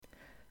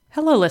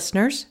Hello,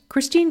 listeners.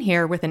 Christine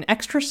here with an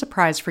extra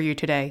surprise for you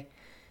today.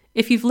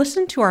 If you've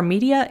listened to our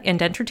media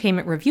and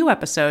entertainment review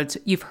episodes,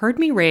 you've heard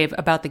me rave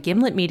about the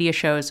Gimlet Media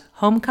shows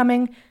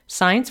Homecoming,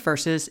 Science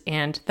Versus,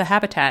 and The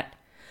Habitat.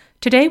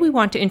 Today, we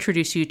want to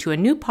introduce you to a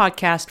new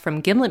podcast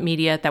from Gimlet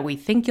Media that we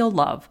think you'll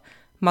love,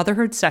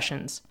 Motherhood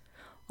Sessions.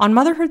 On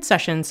Motherhood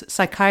Sessions,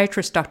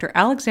 psychiatrist Dr.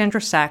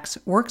 Alexandra Sachs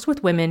works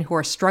with women who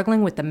are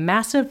struggling with the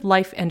massive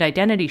life and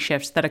identity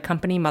shifts that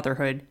accompany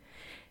motherhood.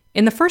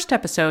 In the first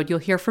episode, you'll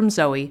hear from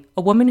Zoe,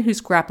 a woman who's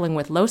grappling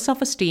with low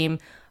self-esteem,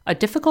 a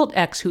difficult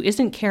ex who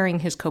isn't carrying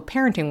his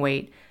co-parenting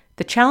weight,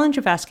 the challenge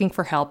of asking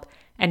for help,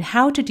 and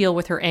how to deal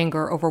with her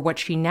anger over what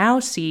she now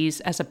sees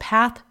as a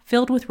path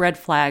filled with red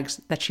flags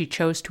that she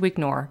chose to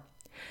ignore.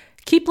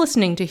 Keep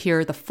listening to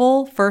hear the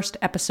full first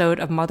episode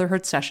of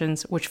Motherhood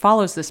Sessions, which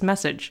follows this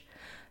message.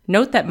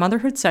 Note that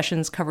Motherhood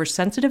Sessions covers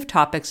sensitive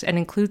topics and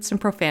includes some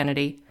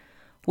profanity.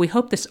 We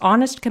hope this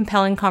honest,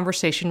 compelling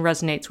conversation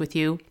resonates with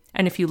you,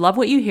 and if you love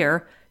what you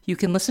hear, you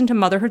can listen to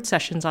Motherhood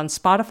Sessions on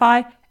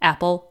Spotify,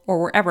 Apple, or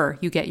wherever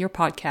you get your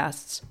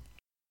podcasts.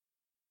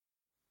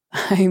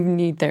 I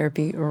need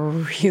therapy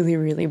really,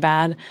 really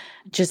bad.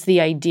 Just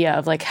the idea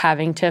of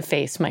having to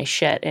face my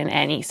shit in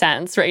any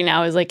sense right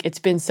now is it's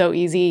been so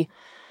easy.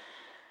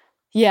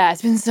 Yeah,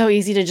 it's been so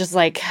easy to just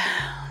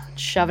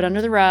shove it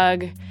under the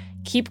rug,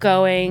 keep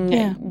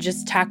going,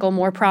 just tackle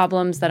more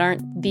problems that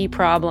aren't the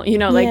problem.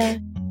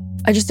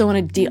 I just don't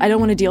want to I don't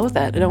want to deal with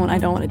it. I don't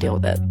want to deal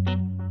with it.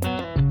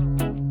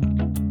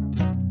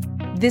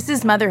 This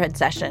is Motherhood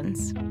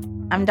Sessions.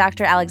 I'm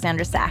Dr.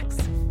 Alexandra Sachs.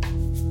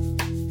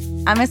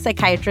 I'm a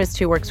psychiatrist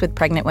who works with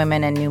pregnant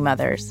women and new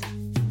mothers.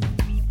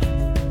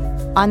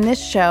 On this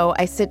show,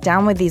 I sit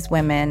down with these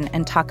women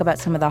and talk about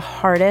some of the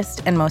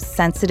hardest and most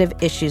sensitive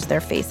issues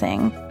they're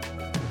facing.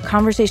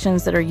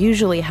 Conversations that are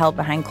usually held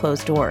behind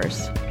closed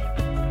doors.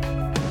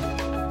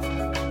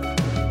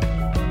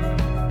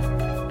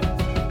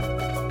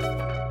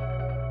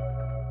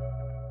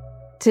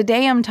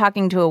 Today, I'm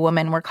talking to a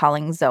woman we're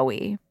calling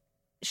Zoe.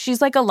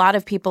 She's like a lot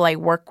of people I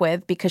work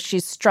with because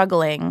she's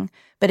struggling,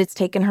 but it's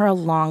taken her a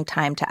long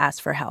time to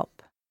ask for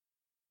help.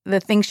 The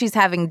thing she's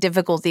having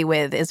difficulty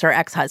with is her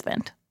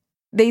ex-husband.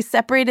 They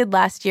separated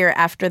last year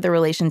after the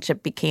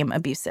relationship became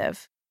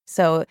abusive.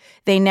 So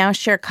they now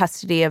share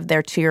custody of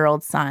their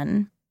 2-year-old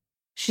son.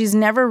 She's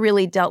never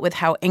really dealt with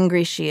how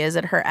angry she is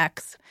at her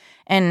ex.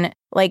 And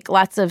like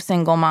lots of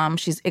single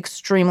moms, she's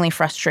extremely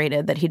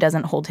frustrated that he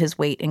doesn't hold his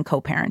weight in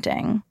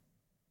co-parenting.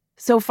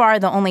 So far,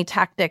 the only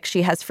tactic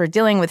she has for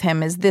dealing with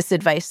him is this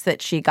advice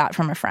that she got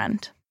from a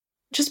friend.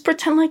 Just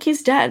pretend like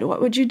he's dead.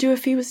 What would you do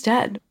if he was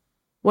dead?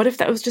 What if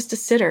that was just a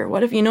sitter?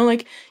 What if,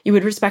 you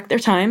would respect their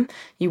time,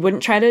 you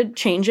wouldn't try to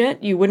change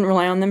it, you wouldn't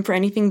rely on them for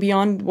anything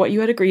beyond what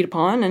you had agreed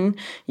upon, and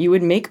you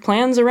would make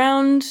plans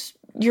around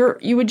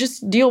you would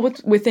just deal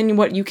within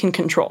what you can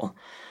control.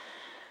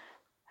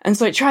 And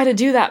so I try to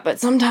do that,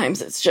 but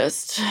sometimes it's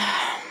just...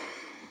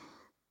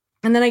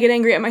 And then I get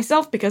angry at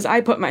myself because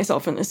I put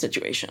myself in this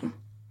situation.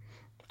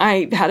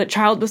 I had a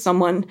child with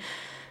someone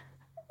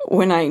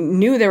when I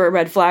knew there were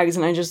red flags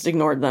and I just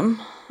ignored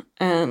them.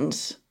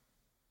 And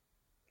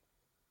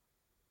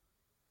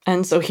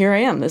so here I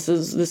am. This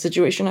is the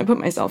situation I put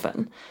myself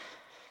in.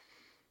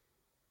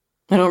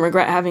 I don't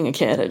regret having a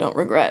kid. I don't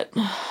regret.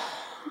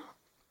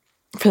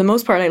 For the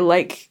most part, I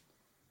like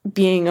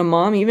being a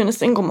mom, even a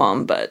single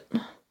mom, but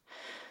I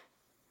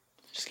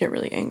just get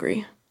really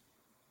angry.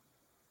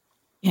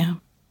 Yeah.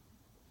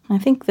 I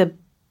think the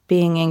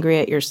being angry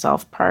at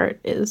yourself part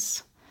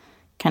is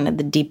kind of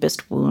the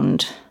deepest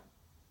wound,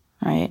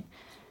 right?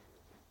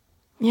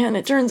 Yeah, and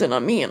it turns in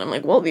on me, and I'm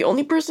like, well, the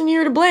only person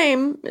here to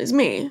blame is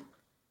me.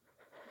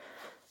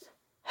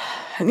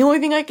 And the only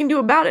thing I can do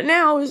about it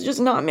now is just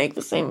not make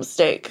the same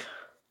mistake.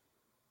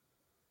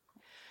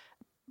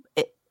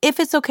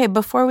 If it's okay,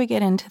 before we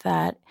get into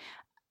that,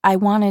 I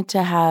wanted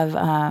to have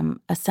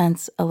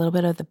a little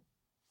bit of the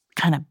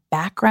kind of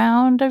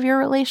background of your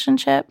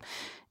relationship.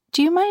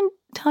 Do you mind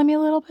telling me a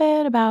little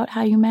bit about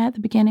how you met at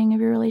the beginning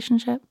of your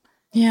relationship?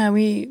 Yeah,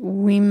 we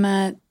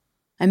met.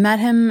 I met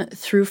him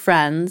through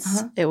friends.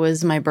 Uh-huh. It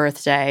was my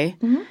birthday.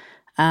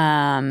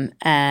 Mm-hmm.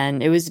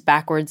 And it was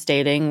backwards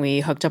dating. We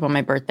hooked up on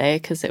my birthday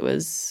because it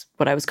was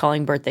what I was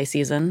calling birthday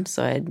season.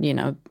 So I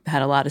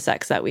had a lot of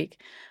sex that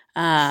week.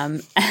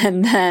 And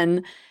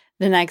then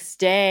the next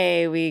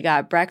day we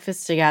got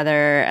breakfast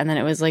together, and then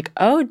it was like,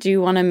 oh, do you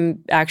want to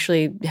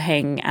actually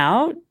hang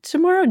out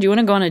tomorrow? Do you want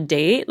to go on a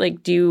date?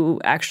 Do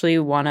you actually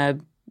want to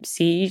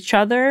see each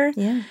other?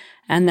 Yeah.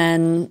 And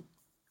then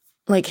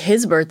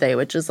his birthday,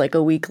 which is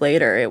a week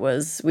later,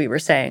 we were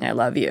saying I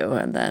love you.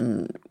 And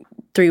then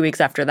 3 weeks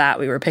after that,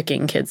 we were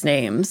picking kids'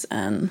 names.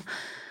 And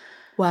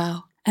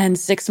wow. And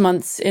 6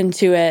 months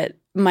into it,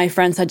 my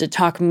friends had to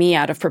talk me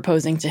out of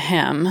proposing to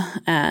him.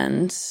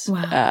 And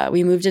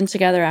we moved in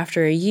together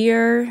after a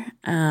year.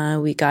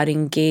 We got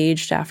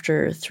engaged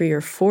after 3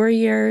 or 4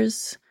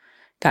 years,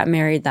 got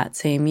married that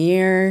same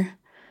year.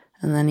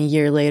 And then a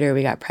year later,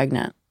 we got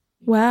pregnant.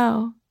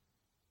 Wow.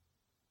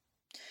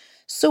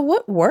 So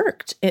what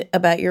worked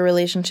about your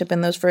relationship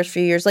in those first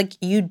few years? Like,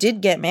 you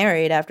did get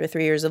married after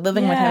 3 years of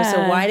living with him,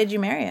 so why did you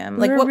marry him?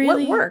 Like,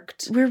 what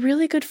worked? We're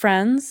really good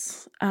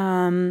friends.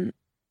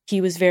 He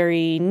was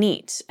very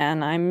neat,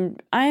 and I'm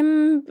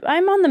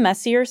on the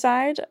messier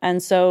side,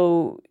 and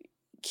so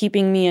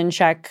keeping me in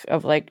check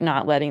of like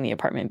not letting the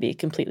apartment be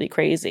completely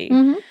crazy.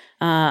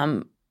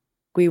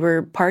 We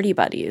were party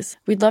buddies.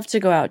 We'd love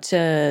to go out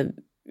to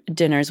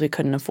dinners we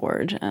couldn't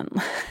afford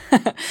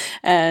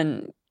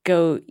and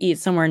go eat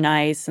somewhere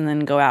nice and then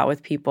go out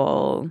with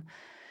people,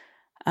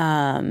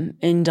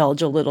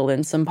 indulge a little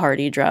in some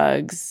party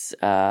drugs.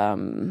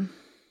 Most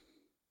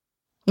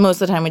of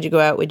the time, would you go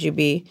out, would you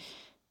be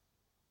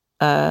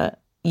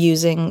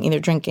using, either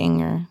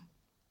drinking or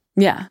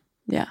yeah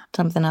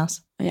something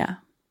else? Yeah.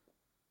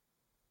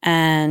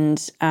 And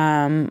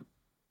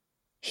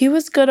he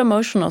was good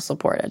emotional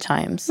support at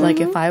times. Like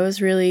if I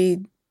was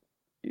really,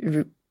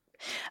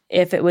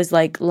 if it was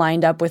like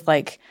lined up with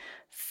like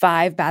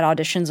 5 bad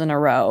auditions in a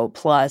row,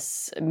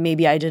 plus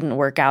maybe I didn't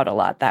work out a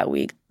lot that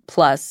week,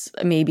 plus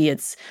maybe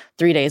it's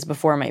 3 days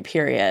before my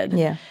period.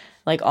 Yeah.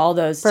 Like all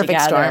those Perfect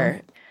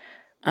together.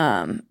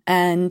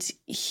 And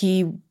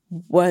he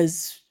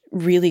was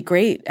really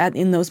great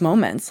in those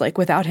moments. Like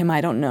without him,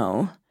 I don't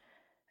know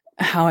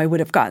how I would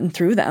have gotten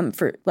through them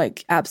for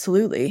like,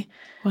 absolutely.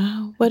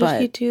 Wow. What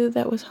did he do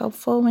that was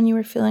helpful when you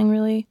were feeling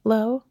really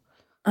low?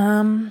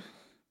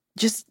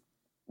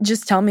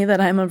 Just tell me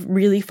that I'm a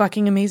really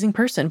fucking amazing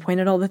person.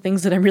 Point at all the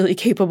things that I'm really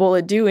capable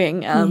of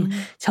doing.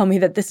 Tell me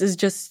that this is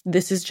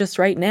just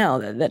right now,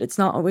 that it's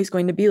not always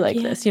going to be like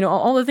this. You know,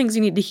 all the things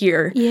you need to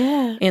hear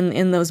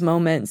in those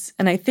moments.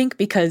 And I think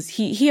because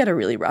he had a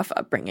really rough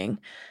upbringing.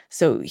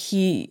 So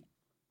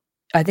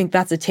I think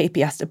that's a tape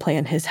he has to play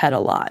in his head a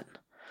lot.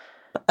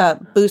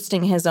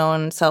 Boosting his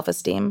own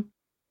self-esteem.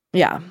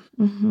 Yeah.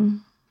 Mm-hmm.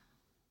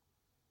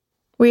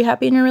 Were you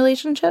happy in your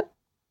relationship?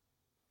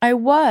 I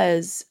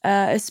was,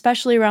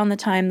 especially around the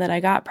time that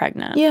I got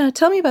pregnant. Yeah,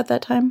 tell me about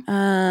that time.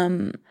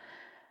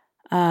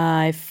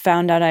 I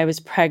found out I was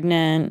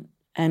pregnant,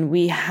 and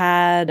we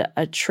had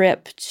a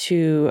trip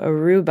to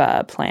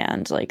Aruba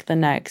planned, like the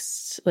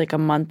next, like a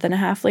month and a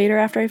half later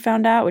after I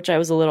found out, which I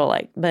was a little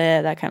like,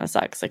 bleh, that kind of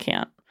sucks. I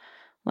can't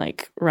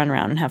like run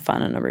around and have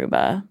fun in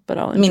Aruba, but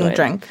I'll enjoy it.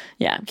 Drink.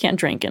 Yeah, can't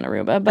drink in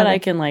Aruba, but I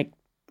can like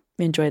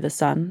enjoy the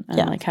sun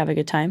and like have a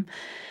good time.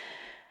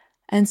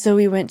 And so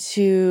we went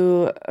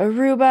to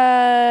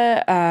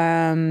Aruba.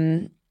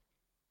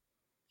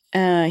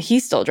 He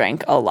still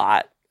drank a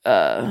lot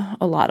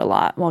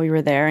while we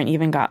were there, and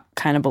even got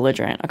kind of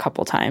belligerent a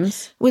couple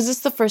times. Was this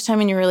the first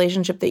time in your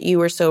relationship that you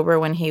were sober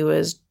when he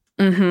was?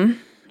 Mm-hmm.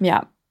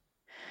 Yeah.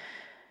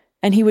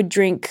 And he would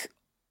drink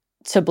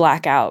to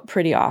black out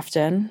pretty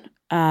often.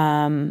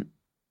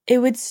 It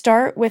would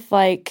start with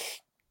like,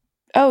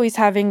 oh, he's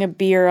having a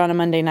beer on a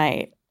Monday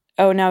night.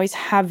 Oh, now he's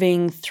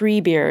having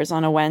 3 beers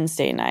on a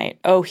Wednesday night.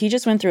 Oh, he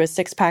just went through a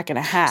 6-pack and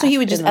a half. So he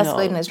would just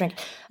escalate in his drink.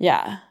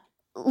 Yeah.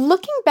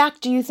 Looking back,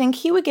 do you think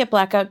he would get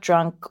blackout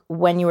drunk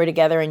when you were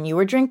together and you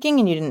were drinking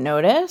and you didn't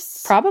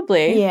notice?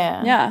 Probably.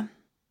 Yeah. Yeah.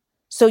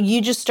 So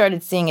you just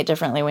started seeing it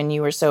differently when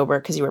you were sober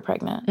because you were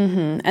pregnant.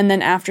 Mm-hmm. And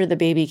then after the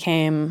baby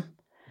came,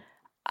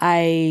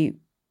 I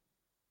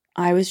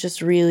was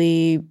just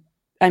really,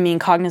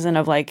 cognizant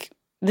of like,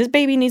 this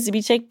baby needs to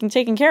be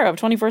taken care of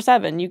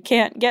 24/7. You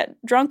can't get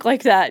drunk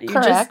like that. You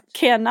Correct. just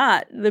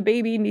cannot. The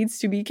baby needs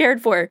to be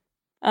cared for.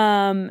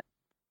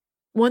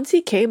 Once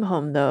he came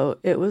home, though,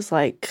 it was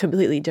like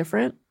completely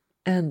different.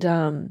 And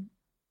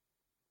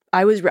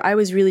I was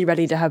really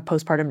ready to have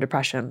postpartum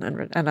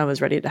depression, and I was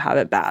ready to have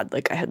it bad.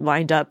 Like I had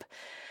lined up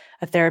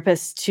a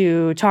therapist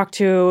to talk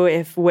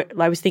to.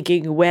 I was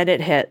thinking when it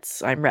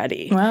hits, I'm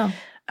ready. Wow.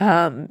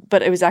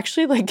 But it was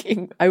actually like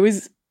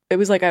it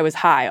was like I was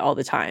high all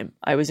the time.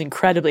 I was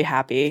incredibly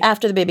happy.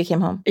 After the baby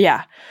came home?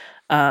 Yeah.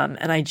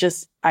 And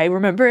I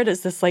remember it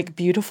as this like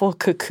beautiful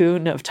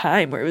cocoon of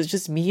time where it was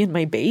just me and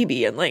my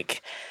baby, and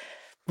like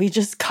we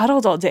just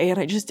cuddled all day, and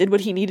I just did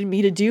what he needed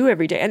me to do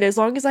every day. And as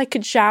long as I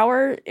could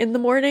shower in the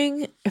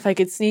morning, if I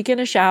could sneak in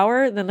a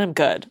shower, then I'm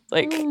good.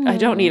 Like I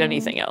don't need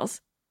anything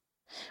else.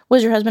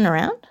 Was your husband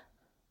around?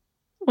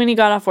 When he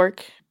got off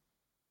work.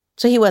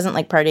 So he wasn't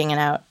like partying it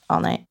out all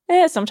night?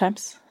 Yeah,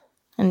 sometimes.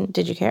 And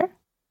did you care?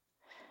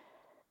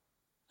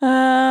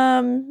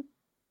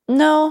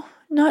 No,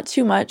 not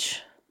too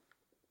much.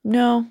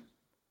 No.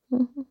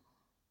 Mm-hmm.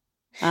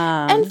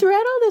 And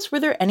throughout all this, were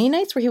there any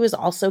nights where he was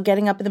also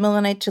getting up in the middle of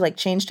the night to like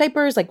change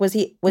diapers? Like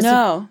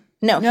No.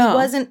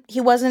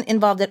 He wasn't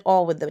involved at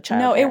all with the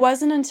child. No, it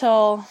wasn't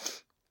until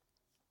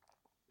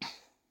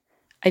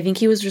I think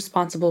he was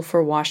responsible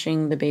for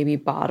washing the baby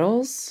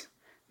bottles,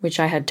 which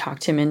I had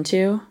talked him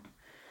into.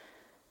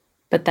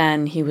 But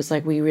then he was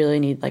like, we really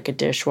need like a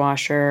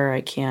dishwasher. I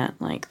can't,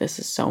 like, this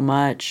is so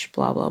much,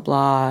 blah, blah,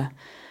 blah.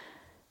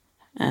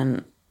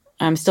 And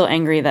I'm still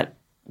angry that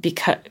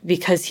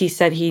because he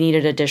said he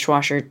needed a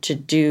dishwasher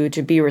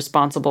to be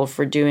responsible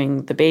for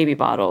doing the baby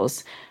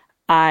bottles,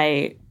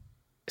 I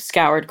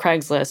scoured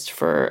Craigslist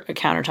for a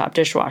countertop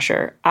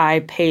dishwasher. I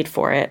paid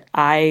for it.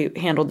 I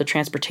handled the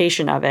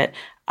transportation of it.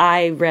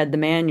 I read the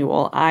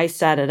manual. I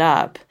set it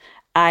up.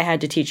 I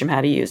had to teach him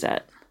how to use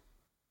it.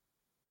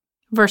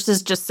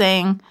 Versus just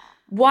saying,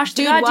 wash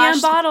the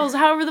goddamn bottles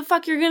however the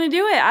fuck you're going to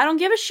do it. I don't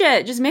give a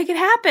shit. Just make it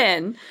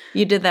happen.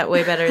 You did that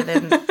way better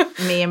than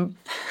me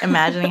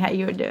imagining how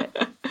you would do it.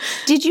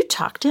 Did you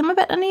talk to him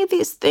about any of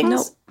these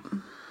things?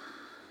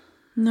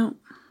 No.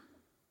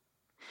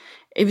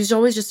 It was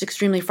always just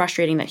extremely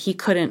frustrating that he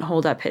couldn't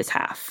hold up his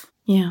half.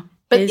 Yeah.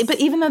 But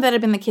even though that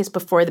had been the case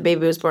before the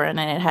baby was born and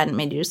it hadn't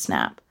made you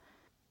snap.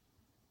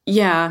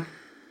 Yeah.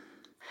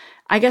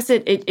 I guess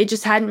it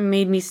just hadn't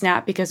made me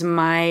snap because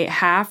my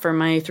half or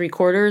my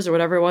 3/4 or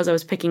whatever it was I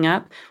was picking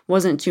up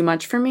wasn't too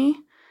much for me.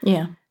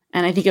 Yeah.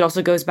 And I think it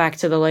also goes back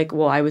to the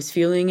I was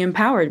feeling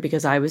empowered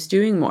because I was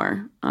doing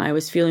more. I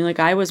was feeling like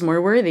I was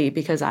more worthy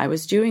because I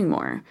was doing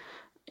more.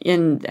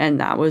 And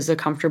that was a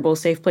comfortable,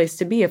 safe place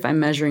to be. If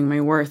I'm measuring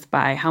my worth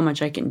by how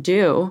much I can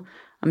do,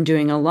 I'm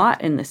doing a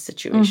lot in this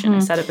situation. I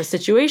set up a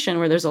situation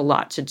where there's a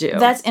lot to do.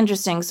 That's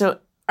interesting. So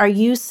are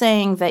you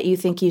saying that you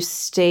think you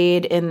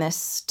stayed in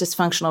this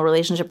dysfunctional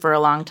relationship for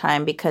a long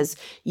time because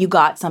you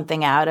got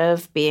something out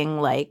of being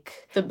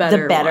the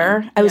better?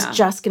 One. I was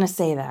just going to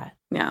say that.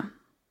 Yeah.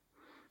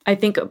 I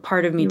think a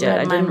part of me did.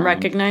 I didn't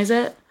recognize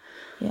it.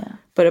 Yeah.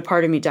 But a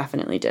part of me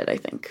definitely did, I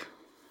think.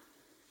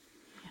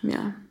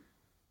 Yeah.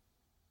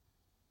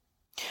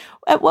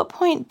 At what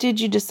point did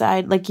you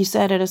decide, like you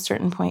said, at a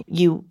certain point,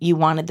 you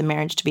wanted the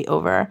marriage to be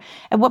over?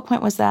 At what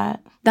point was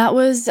that? That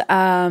was,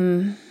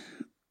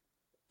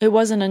 it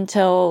wasn't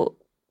until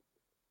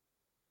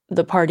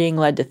the partying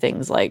led to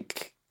things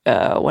like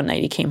one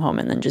night he came home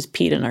and then just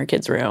peed in our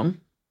kid's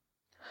room.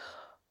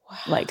 Wow.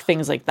 Like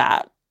things like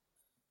that.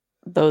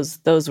 Those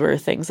were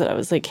things that I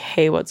was like,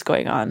 hey, what's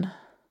going on?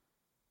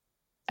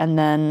 And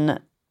then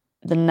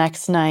the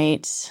next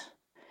night,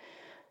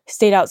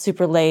 stayed out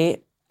super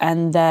late.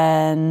 And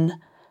then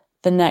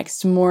the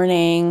next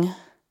morning,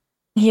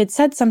 he had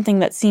said something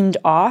that seemed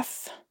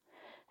off.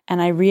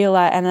 And I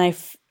realized, and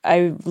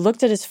I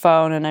looked at his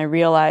phone and I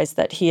realized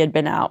that he had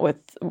been out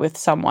with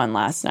someone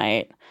last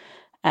night.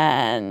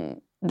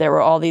 And there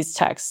were all these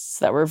texts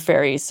that were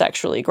very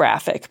sexually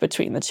graphic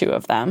between the two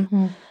of them.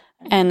 Mm-hmm.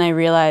 And I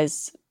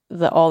realized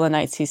that all the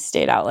nights he's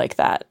stayed out like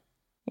that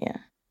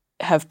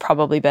have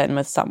probably been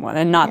with someone.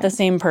 And not the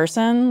same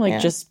person,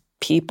 just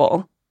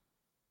people.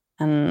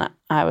 And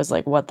I was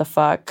like, what the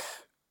fuck?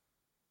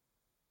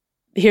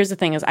 Here's the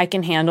thing is I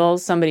can handle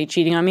somebody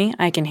cheating on me.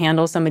 I can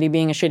handle somebody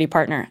being a shitty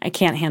partner. I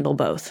can't handle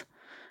both.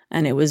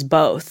 And it was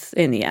both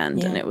in the end.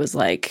 Yeah. And it was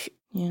like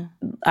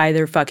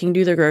either fucking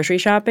do the grocery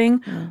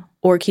shopping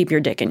or keep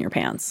your dick in your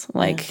pants.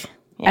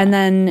 And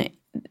then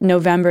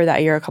November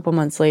that year, a couple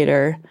months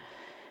later,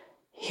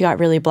 he got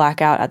really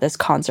blackout at this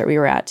concert we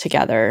were at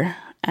together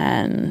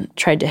and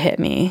tried to hit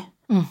me.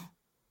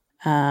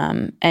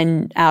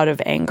 And out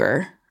of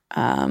anger.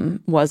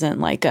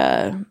 Wasn't like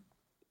a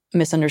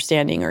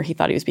misunderstanding or he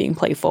thought he was being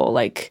playful.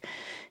 Like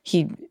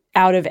he,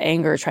 out of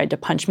anger, tried to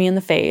punch me in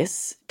the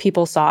face.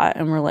 People saw it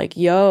and were like,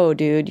 yo,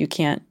 dude, you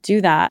can't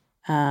do that.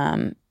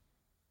 And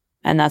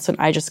that's when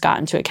I just got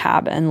into a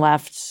cab and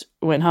left,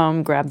 went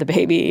home, grabbed the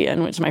baby,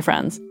 and went to my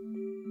friends.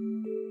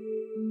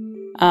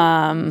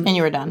 And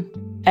you were done?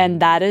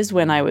 And that is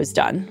when I was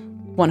done.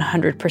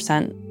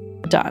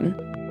 100%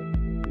 done.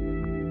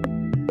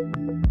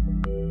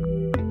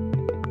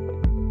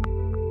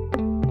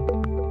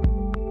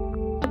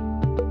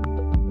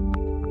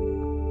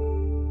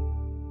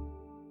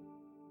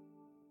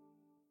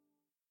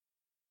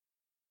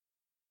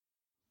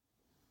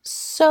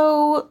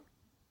 So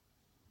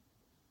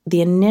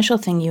the initial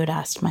thing you had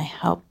asked for my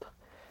help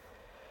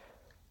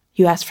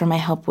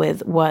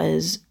with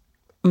was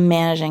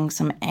managing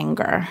some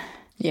anger.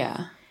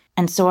 Yeah.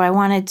 And so I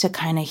wanted to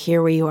kind of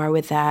hear where you are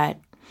with that.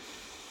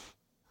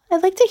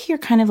 I'd like to hear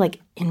kind of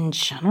like in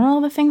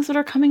general the things that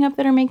are coming up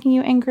that are making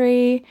you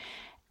angry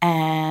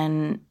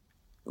and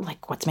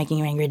like what's making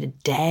you angry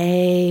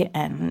today.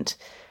 And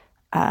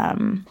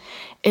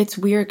it's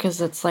weird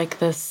because it's like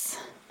this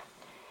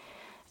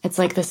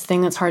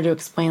thing that's hard to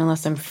explain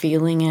unless I'm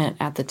feeling it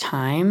at the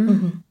time.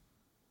 Mm-hmm.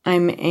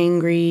 I'm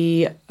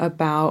angry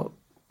about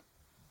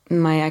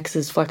my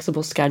ex's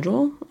flexible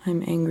schedule.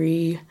 I'm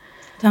angry.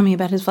 Tell me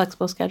about his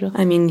flexible schedule.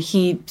 I mean,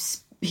 he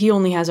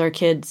only has our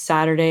kids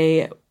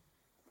Saturday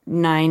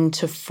 9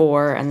 to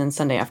 4 and then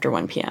Sunday after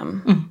 1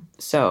 p.m. Mm.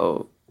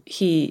 So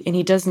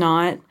he does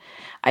not.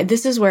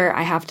 This is where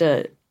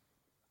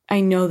I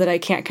know that I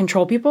can't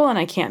control people and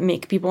I can't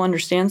make people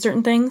understand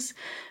certain things.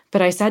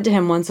 But I said to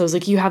him once, I was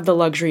like, you have the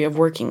luxury of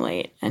working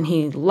late. And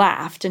he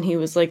laughed and he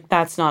was like,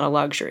 that's not a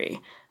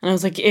luxury. And I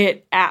was like,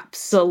 it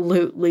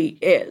absolutely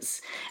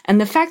is.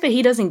 And the fact that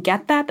he doesn't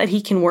get that he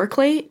can work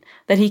late,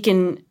 that he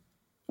can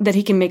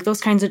make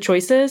those kinds of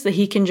choices, that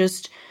he can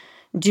just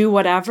do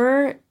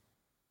whatever.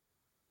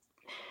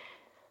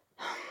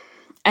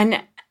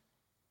 And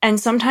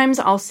sometimes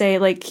I'll say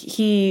like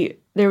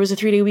there was a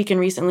 3-day weekend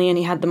recently and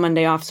he had the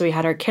Monday off, so he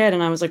had our kid.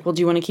 And I was like, well,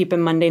 do you want to keep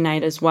him Monday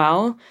night as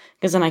well?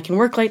 Because then I can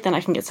work late, then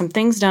I can get some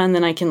things done,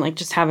 then I can like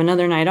just have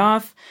another night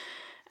off.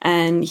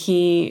 And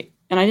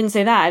I didn't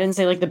say that. I didn't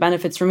say like the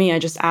benefits for me. I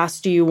just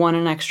asked, do you want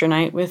an extra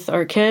night with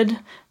our kid?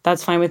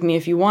 That's fine with me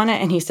if you want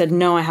it. And he said,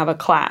 no, I have a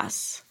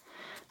class.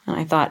 And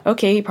I thought,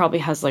 okay, he probably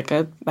has like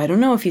I don't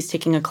know if he's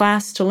taking a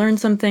class to learn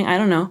something. I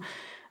don't know.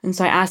 And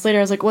so I asked later,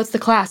 I was like, what's the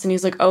class? And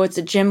he's like, oh, it's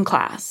a gym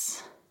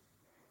class.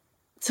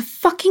 It's a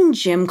fucking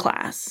gym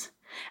class.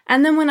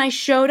 And then when I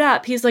showed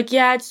up, he's like,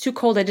 yeah, it's too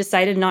cold. I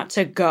decided not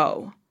to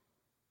go.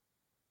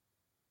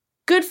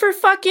 Good for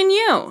fucking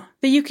you.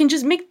 That you can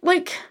just make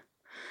like...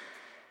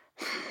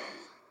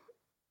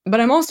 But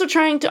I'm also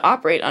trying to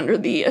operate under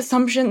the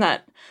assumption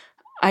that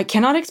I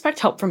cannot expect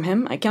help from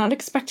him. I cannot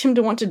expect him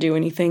to want to do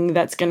anything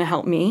that's going to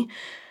help me.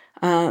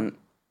 And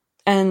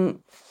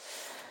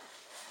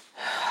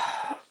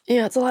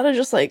yeah, it's a lot of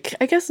just like,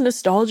 I guess,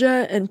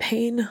 nostalgia and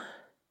pain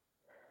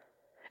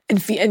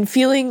and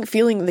feeling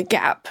the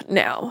gap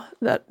now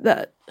that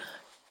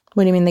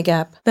What do you mean the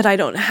gap? that I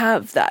don't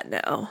have that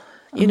now,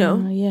 you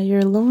know? Yeah,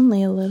 you're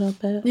lonely a little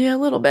bit. Yeah, a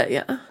little bit,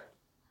 yeah.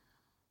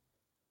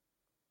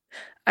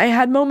 I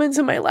had moments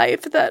in my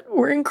life that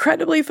were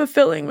incredibly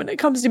fulfilling when it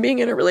comes to being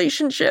in a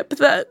relationship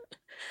that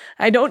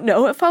I don't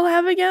know if I'll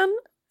have again.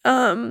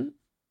 And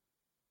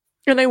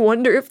I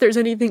wonder if there's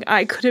anything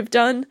I could have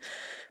done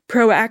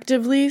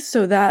proactively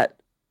so that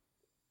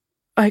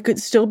I could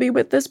still be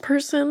with this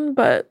person.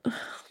 But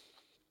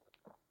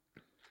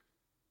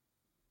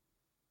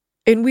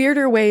in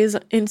weirder ways,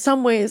 in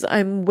some ways,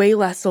 I'm way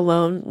less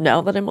alone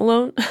now that I'm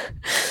alone.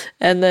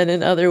 And then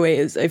in other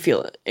ways, I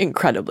feel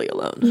incredibly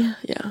alone.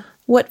 Yeah.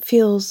 What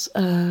feels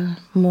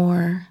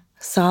more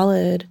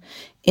solid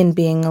in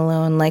being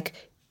alone? Like,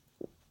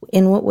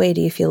 in what way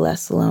do you feel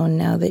less alone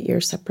now that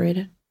you're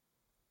separated?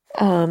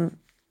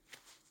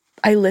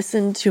 I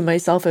listen to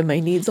myself and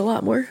my needs a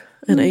lot more,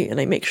 and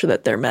I make sure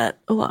that they're met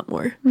a lot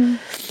more. You're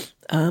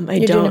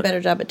doing a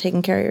better job at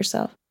taking care of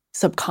yourself.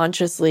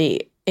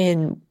 Subconsciously,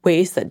 in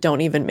ways that don't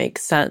even make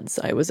sense,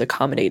 I was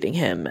accommodating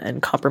him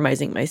and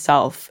compromising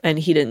myself, and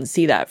he didn't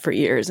see that for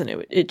years,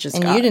 and it just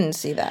and you didn't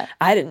see that.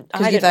 I didn't.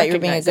 Because you thought you were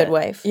being a good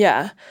wife.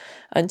 Yeah,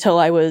 until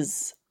I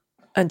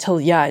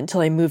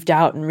moved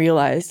out and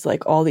realized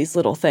like all these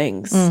little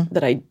things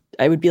that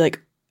I would be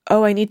like,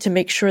 oh, I need to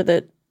make sure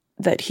that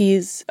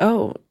he's.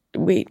 Oh,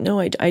 wait, no,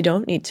 I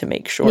don't need to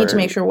make sure. Need to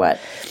make sure what?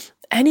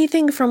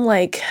 Anything from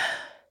like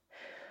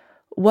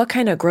what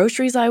kind of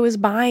groceries I was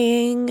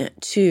buying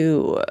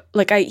to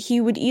like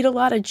he would eat a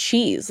lot of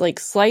cheese, like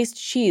sliced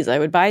cheese. I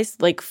would buy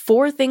like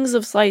 4 things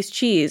of sliced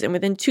cheese, and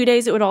within 2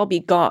 days it would all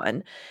be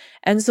gone.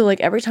 And so like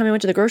every time I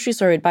went to the grocery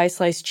store, I'd buy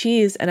sliced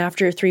cheese, and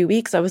after 3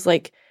 weeks I was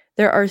like,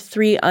 there are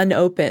 3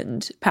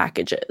 unopened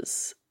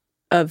packages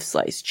of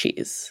sliced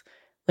cheese.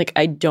 Like,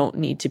 I don't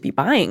need to be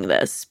buying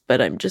this,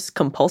 but I'm just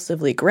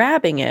compulsively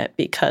grabbing it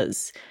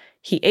because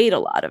he ate a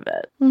lot of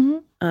it.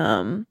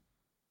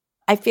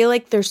 I feel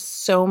like there's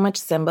so much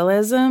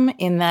symbolism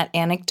in that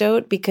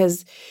anecdote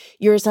because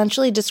you're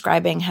essentially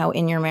describing how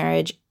in your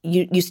marriage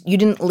you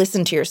didn't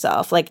listen to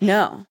yourself. Like,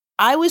 no,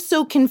 I was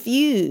so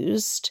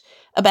confused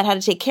about how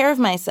to take care of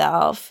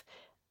myself.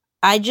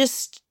 I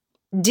just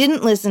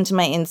didn't listen to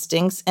my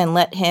instincts and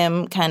let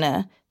him kind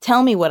of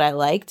tell me what I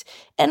liked.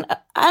 And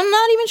I'm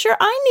not even sure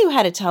I knew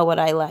how to tell what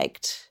I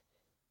liked.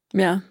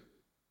 Yeah.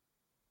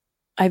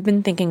 I've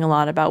been thinking a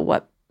lot about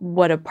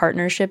what a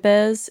partnership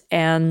is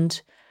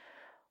and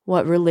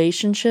what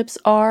relationships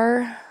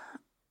are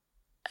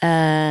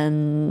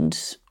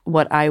and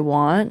what I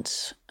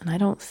want. And I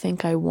don't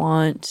think I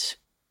want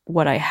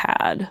what I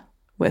had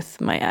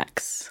with my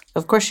ex.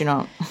 Of course you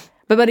don't.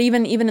 But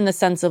even in the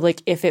sense of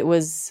like, if it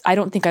was, I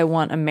don't think I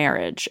want a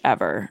marriage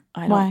ever.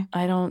 Why?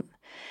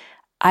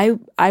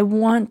 I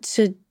want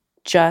to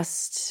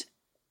just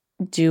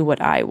do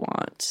what I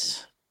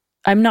want.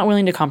 I'm not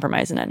willing to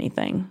compromise in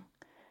anything.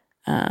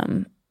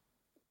 And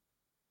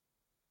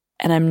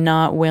I'm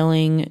not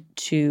willing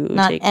to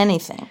Not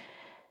anything.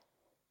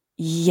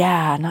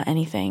 Yeah, not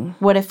anything.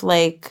 What if,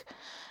 like,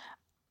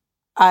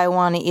 I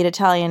want to eat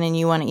Italian and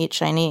you want to eat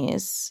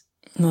Chinese?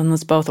 Then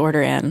let's both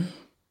order in.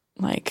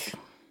 Like,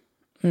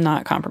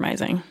 not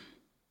compromising.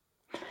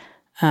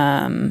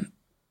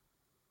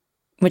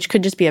 Which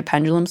could just be a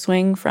pendulum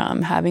swing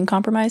from having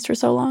compromised for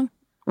so long.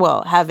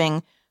 Well,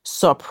 having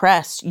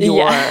suppressed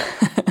your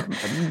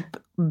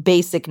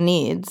basic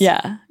needs.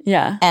 Yeah.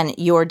 And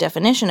your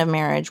definition of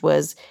marriage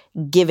was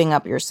giving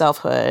up your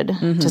selfhood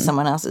to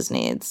someone else's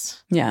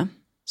needs. Yeah.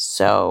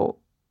 So,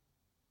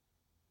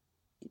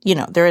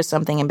 there is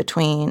something in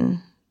between,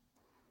 and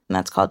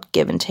that's called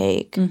give and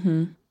take.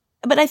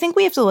 But I think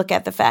we have to look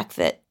at the fact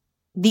that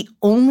the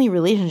only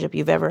relationship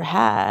you've ever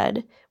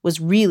had was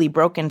really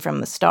broken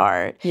from the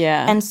start.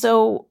 Yeah. And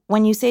so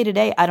when you say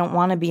today, I don't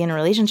want to be in a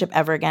relationship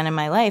ever again in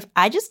my life,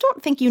 I just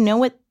don't think you know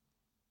what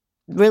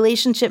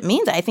relationship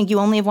means. I think you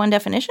only have one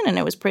definition, and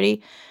it was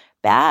pretty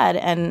bad.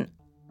 And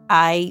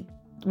I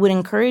would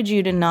encourage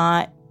you to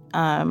not,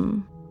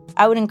 I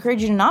I would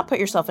encourage you to not put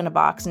yourself in a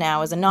box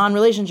now as a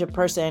non-relationship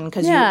person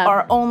because you Yeah.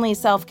 are only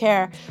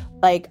self-care.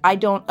 Like, I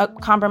don't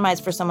compromise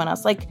for someone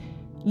else. Like,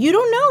 you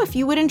don't know if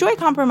you would enjoy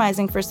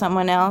compromising for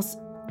someone else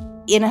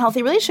in a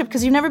healthy relationship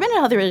because you've never been in a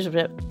healthy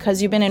relationship,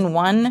 because you've been in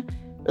one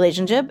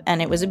relationship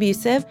and it was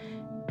abusive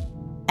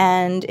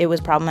and it was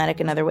problematic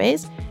in other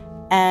ways.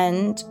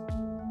 And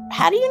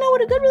how do you know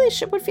what a good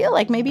relationship would feel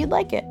like? Maybe you'd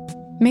like it.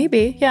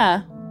 Maybe,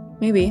 yeah.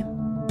 Maybe.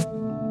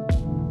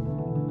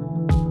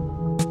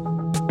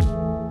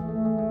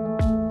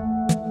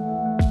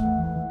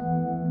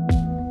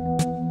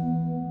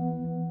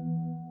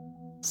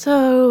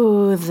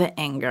 So, the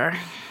anger.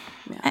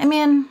 Yeah. I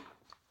mean,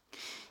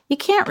 you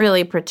can't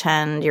really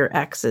pretend your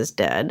ex is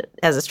dead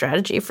as a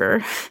strategy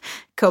for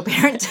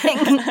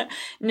co-parenting.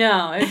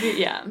 No,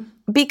 yeah.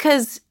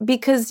 Because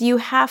you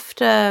have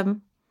to,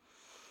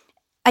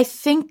 I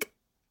think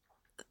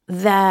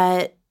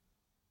that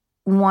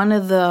one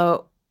of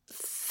the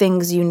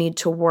things you need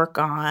to work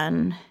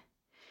on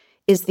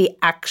is the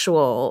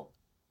actual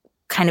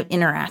kind of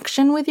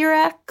interaction with your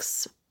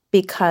ex,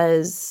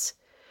 because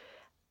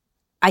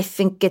I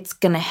think it's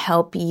going to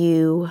help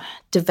you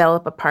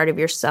develop a part of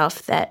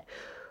yourself that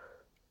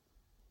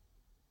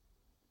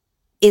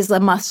is a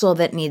muscle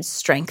that needs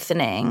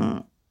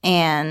strengthening.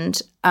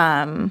 And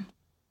I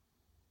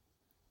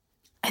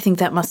think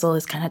that muscle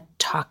is kind of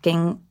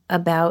talking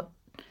about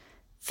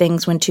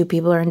things when two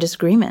people are in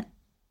disagreement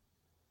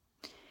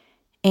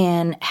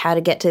and how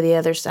to get to the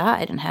other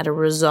side and how to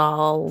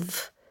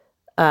resolve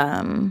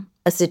a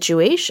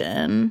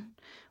situation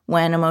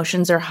when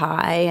emotions are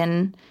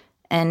high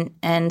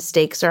and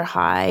stakes are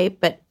high.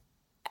 But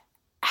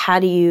how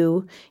do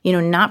you,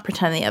 not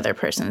pretend the other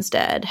person's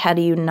dead? How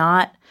do you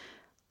not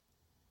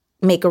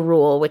make a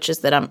rule, which is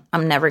that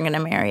I'm never going to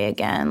marry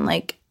again?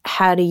 Like,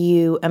 how do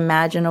you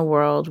imagine a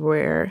world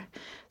where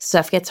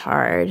stuff gets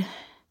hard,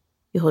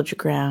 you hold your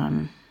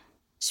ground,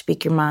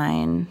 speak your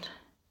mind,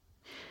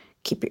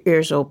 keep your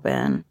ears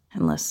open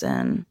and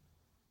listen,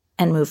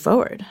 and move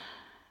forward?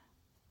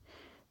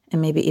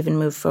 And maybe even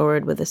move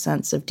forward with a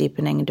sense of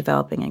deepening and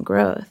developing and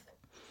growth.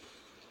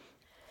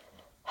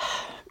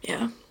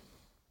 Yeah.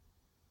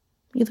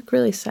 You look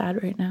really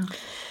sad right now.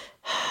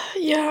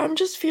 Yeah, I'm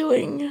just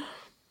feeling...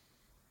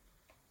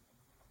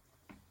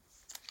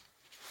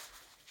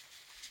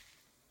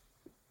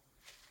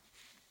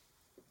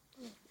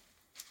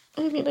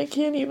 I mean, I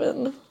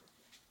don't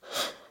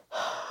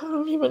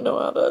even know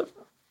how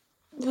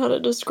to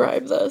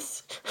describe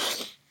this.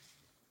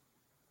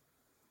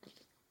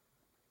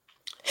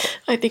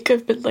 I think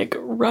I've been like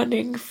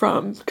running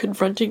from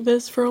confronting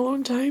this for a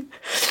long time.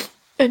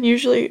 And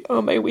usually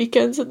on my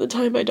weekends and the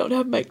time I don't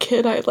have my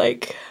kid, I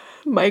like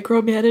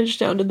micromanage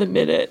down to the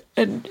minute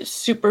and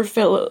super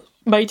fill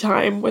my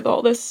time with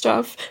all this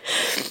stuff.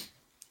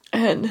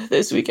 And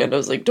this weekend I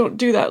was like, don't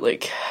do that.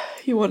 Like,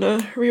 you want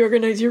to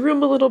reorganize your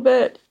room a little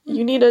bit.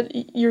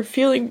 You're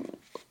feeling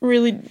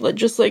really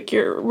just like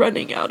you're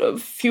running out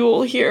of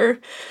fuel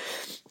here,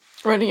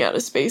 running out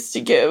of space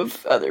to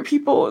give other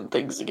people and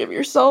things to give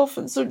yourself.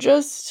 And so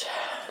just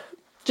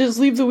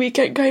leave the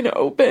weekend kind of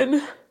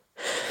open.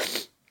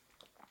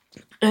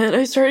 And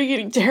I started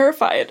getting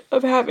terrified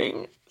of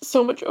having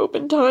so much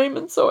open time.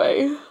 And so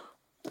I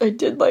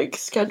did like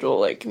schedule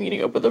like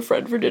meeting up with a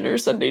friend for dinner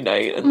Sunday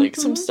night and like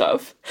some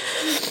stuff.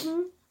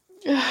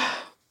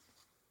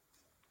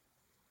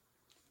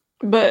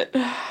 But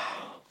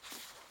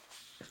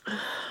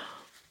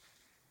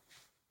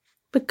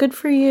good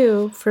for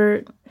you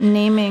for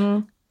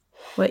naming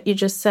what you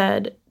just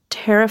said,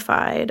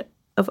 terrified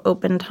of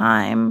open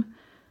time.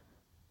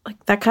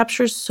 Like, that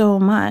captures so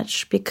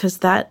much, because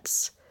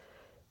that's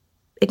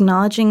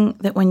acknowledging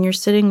that when you're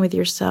sitting with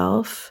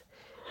yourself,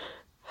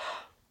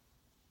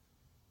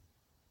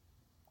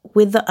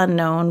 with the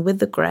unknown, with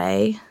the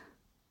gray,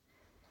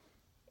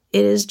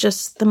 it is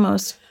just the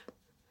most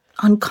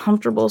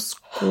uncomfortable,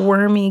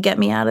 squirmy, get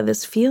me out of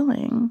this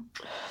feeling.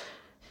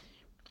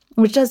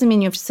 Which doesn't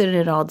mean you have to sit in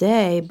it all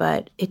day,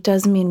 but it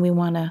does mean we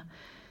want to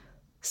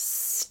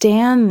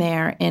stand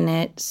there in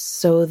it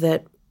so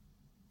that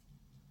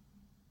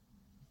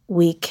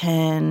we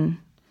can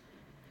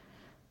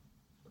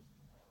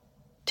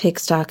take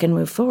stock and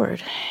move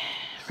forward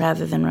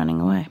rather than running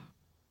away.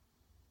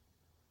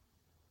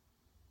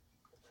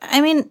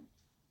 I mean,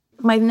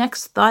 my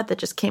next thought that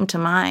just came to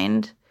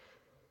mind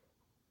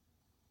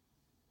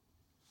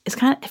is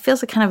it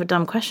feels like kind of a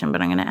dumb question,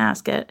 but I'm going to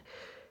ask it.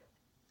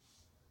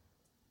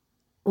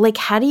 Like,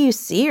 how do you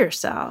see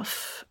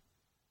yourself?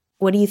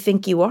 What do you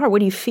think you are? What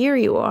do you fear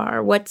you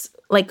are?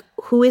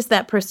 Who is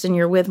that person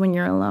you're with when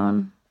you're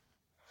alone?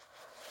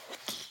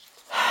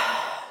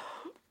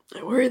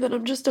 I worry that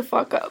I'm just a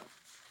fuck up.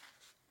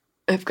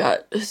 I've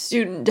got a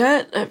student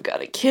debt. I've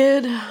got a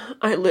kid.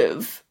 I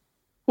live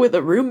with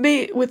a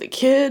roommate, with a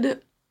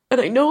kid.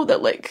 And I know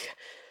that, like,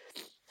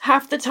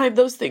 half the time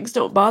those things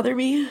don't bother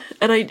me.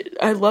 And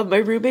I love my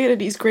roommate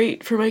and he's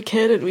great for my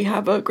kid and we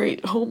have a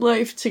great home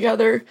life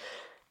together.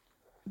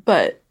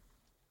 But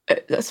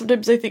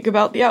sometimes I think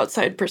about the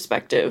outside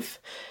perspective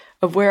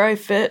of where I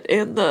fit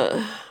in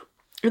the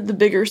in the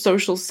bigger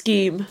social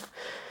scheme.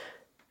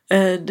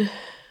 And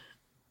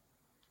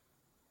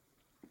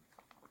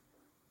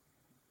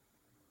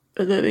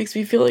that makes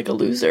me feel like a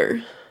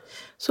loser.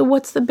 So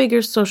what's the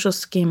bigger social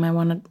scheme? I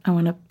want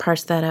to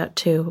parse that out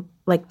too.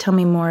 Like, tell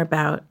me more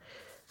about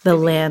the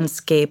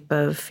landscape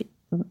of...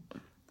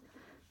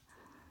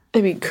 I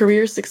mean,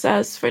 career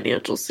success,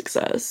 financial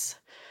success.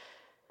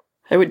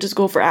 I would just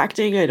go for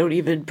acting. I don't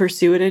even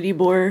pursue it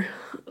anymore.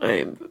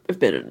 I've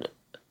been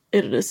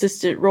in an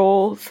assistant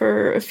role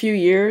for a few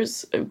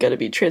years. I'm going to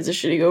be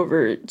transitioning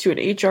over to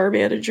an HR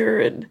manager,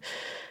 and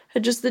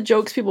just the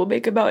jokes people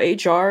make about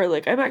HR,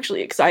 like, I'm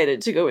actually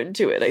excited to go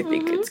into it. I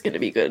think it's going to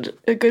be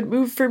a good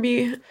move for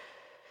me.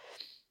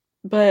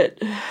 But,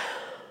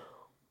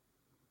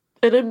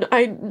 and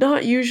I'm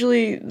not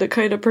usually the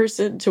kind of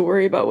person to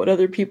worry about what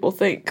other people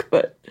think,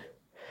 but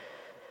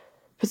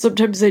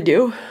sometimes I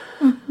do.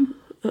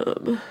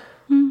 Of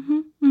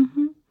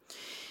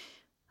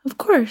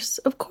course.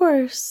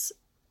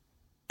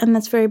 And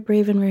that's very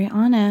brave and very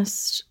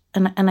honest.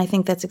 And I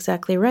think that's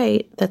exactly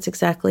right. That's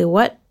exactly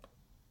what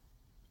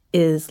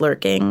is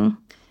lurking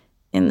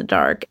in the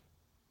dark.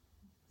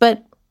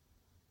 But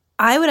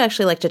I would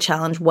actually like to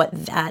challenge what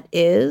that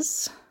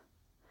is,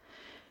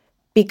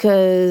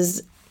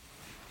 because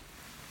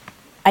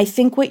I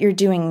think what you're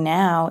doing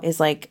now is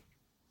like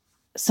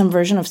some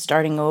version of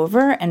starting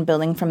over and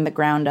building from the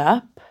ground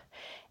up.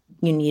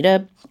 You need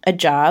a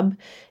job,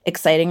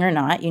 exciting or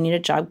not. You need a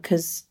job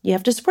because you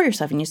have to support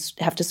yourself and you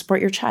have to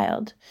support your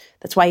child.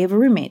 That's why you have a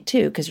roommate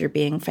too, because you're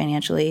being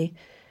financially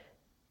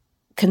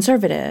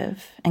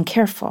conservative and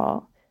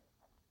careful.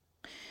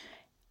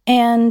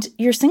 And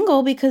you're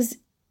single because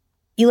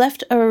you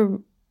left a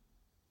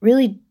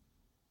really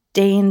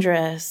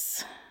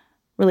dangerous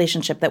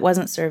relationship that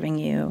wasn't serving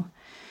you.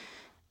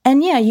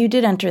 And yeah, you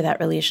did enter that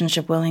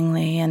relationship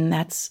willingly, and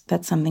that's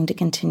something to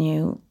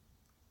continue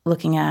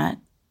looking at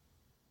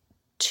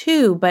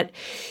too. But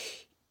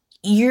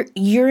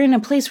you're in a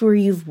place where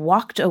you've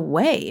walked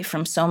away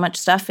from so much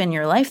stuff in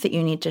your life that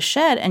you need to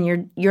shed,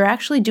 and you're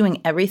actually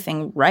doing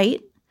everything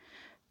right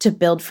to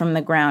build from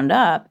the ground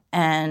up.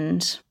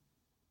 And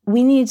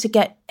we need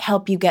to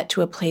help you get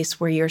to a place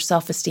where your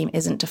self-esteem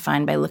isn't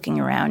defined by looking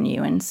around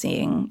you and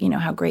seeing,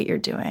 how great you're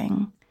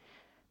doing.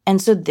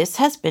 And so this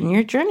has been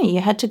your journey.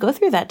 You had to go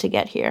through that to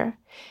get here.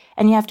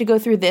 And you have to go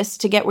through this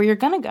to get where you're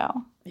going to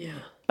go. Yeah.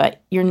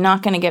 But you're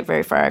not going to get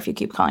very far if you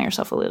keep calling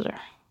yourself a loser.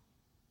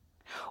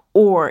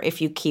 Or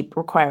if you keep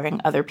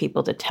requiring other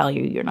people to tell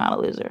you you're not a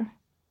loser.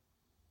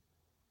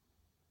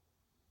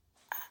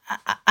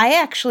 I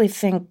actually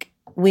think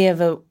we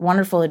have a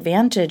wonderful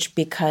advantage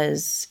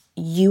because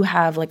you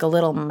have like a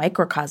little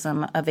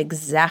microcosm of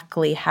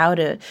exactly how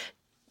to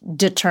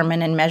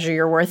determine and measure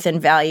your worth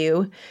and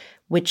value,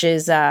 which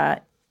is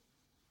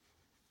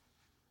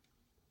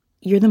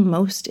you're the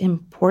most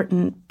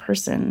important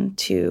person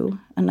to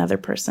another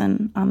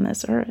person on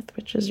this earth,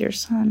 which is your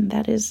son.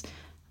 That is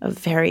a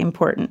very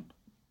important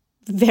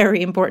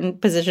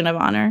position of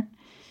honor.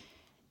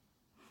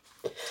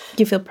 Do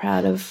you feel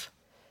proud of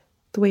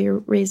the way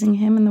you're raising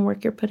him and the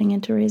work you're putting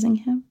into raising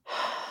him?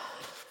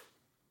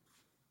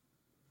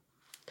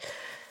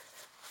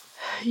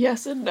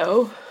 Yes and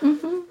no.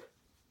 Mm-hmm.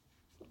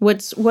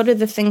 What are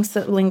the things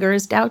that linger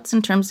as doubts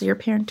in terms of your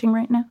parenting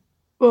right now?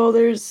 Well,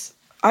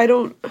 I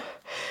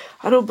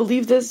don't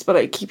believe this, but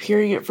I keep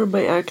hearing it from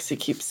my ex. He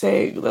keeps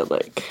saying that,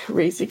 like,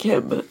 raising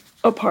him with,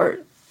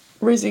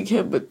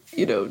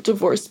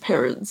 divorced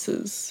parents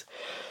is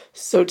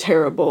so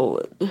terrible.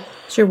 And,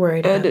 so you're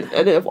worried about that.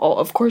 And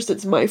of course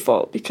it's my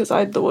fault because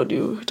I'm the one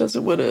who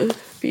doesn't want to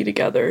be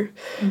together.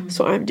 Mm-hmm.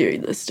 So I'm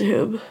doing this to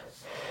him.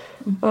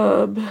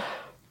 Mm-hmm.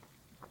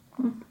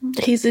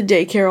 He's in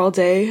daycare all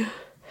day.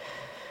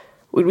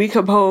 When we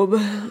come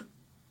home,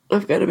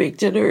 I've got to make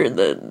dinner and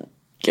then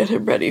get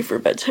him ready for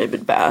bedtime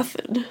and bath.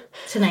 And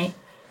tonight?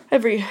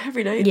 Every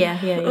night. Yeah.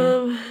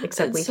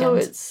 Except weekends. So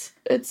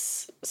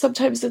it's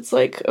sometimes it's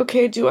like,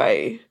 okay, do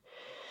I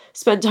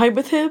spend time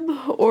with him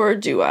or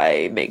do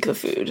I make the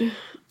food?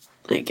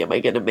 Like, am I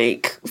going to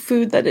make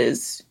food that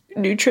is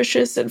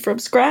nutritious and from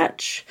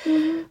scratch?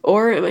 Mm-hmm.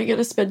 Or am I going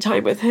to spend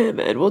time with him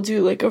and we'll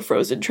do like a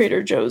frozen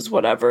Trader Joe's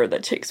whatever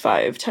that takes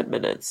 5-10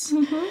 minutes?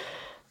 Mm-hmm.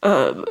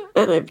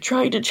 And I'm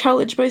trying to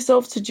challenge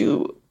myself to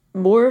do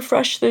more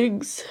fresh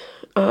things.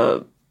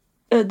 And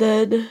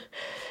then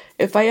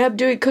if I am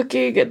doing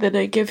cooking, and then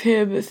I give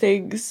him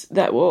things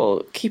that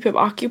will keep him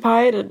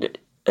occupied. And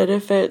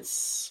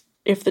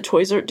if the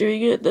toys aren't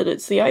doing it, then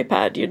it's the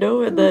iPad,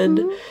 And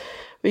then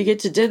we get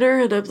to dinner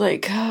and I'm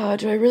like,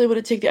 do I really want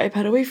to take the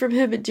iPad away from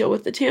him and deal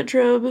with the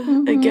tantrum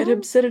and get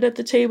him seated at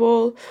the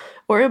table?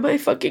 Or am I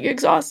fucking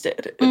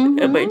exhausted?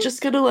 Am I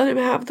just going to let him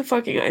have the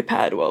fucking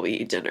iPad while we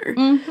eat dinner?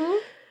 Mm-hmm.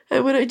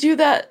 And when I do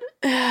that,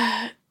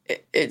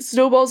 it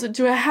snowballs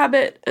into a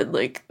habit. And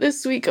like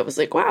this week, I was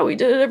like, wow, we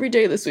did it every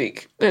day this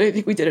week. And I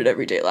think we did it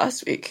every day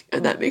last week.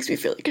 And that makes me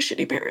feel like a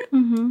shitty parent.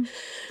 Mm-hmm.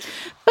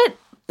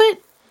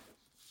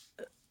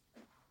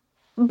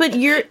 But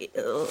you're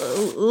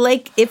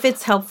like, if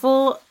it's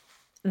helpful,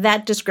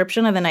 that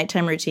description of the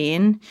nighttime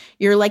routine,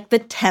 you're like the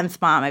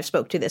 10th mom I've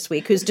spoke to this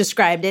week who's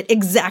described it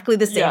exactly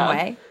the same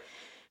way.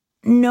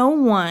 No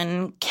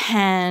one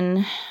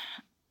can,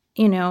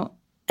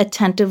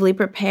 attentively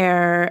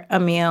prepare a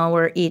meal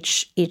where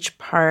each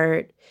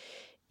part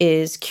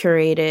is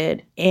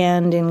curated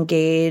and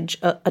engage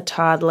a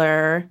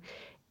toddler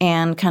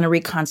and kind of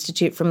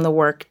reconstitute from the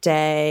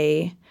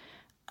workday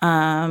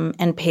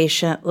and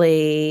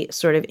patiently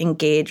sort of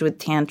engage with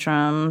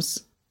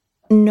tantrums.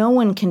 No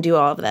one can do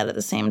all of that at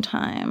the same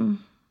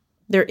time.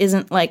 There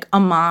isn't like a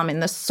mom in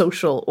the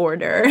social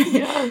order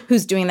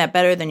who's doing that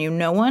better than you.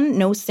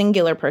 No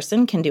singular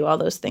person can do all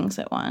those things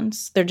at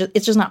once.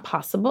 It's just not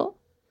possible.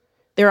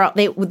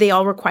 They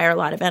all require a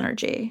lot of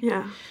energy.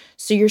 Yeah.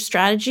 So your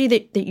strategy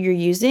that you're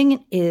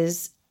using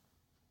is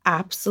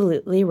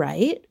absolutely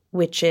right,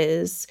 which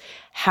is,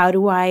 how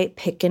do I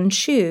pick and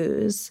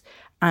choose?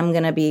 I'm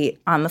going to be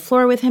on the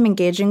floor with him,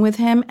 engaging with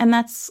him, and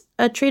that's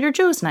a Trader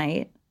Joe's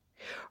night.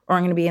 Or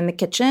I'm going to be in the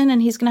kitchen,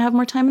 and he's going to have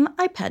more time on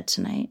the iPad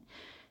tonight.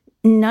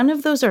 None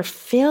of those are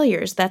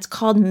failures. That's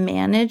called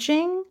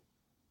managing.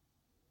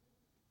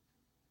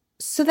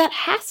 So that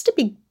has to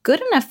be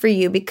good enough for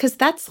you, because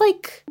that's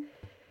like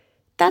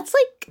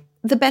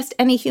the best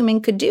any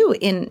human could do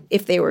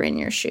if they were in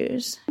your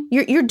shoes.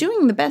 You're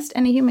doing the best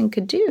any human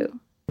could do.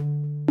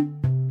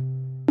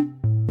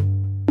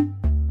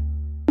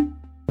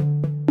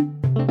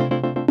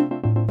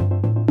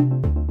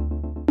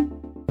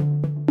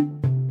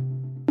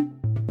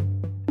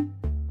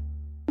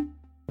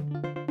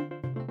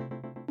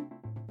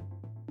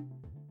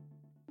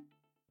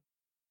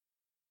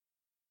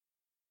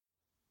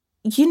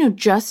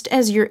 Just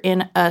as you're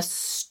in a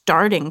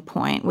starting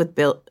point with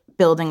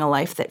building a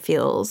life that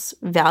feels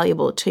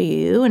valuable to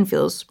you and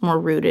feels more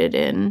rooted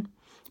in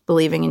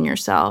believing in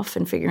yourself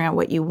and figuring out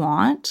what you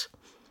want,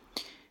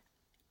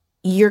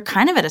 you're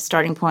kind of at a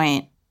starting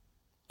point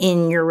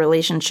in your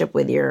relationship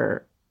with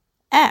your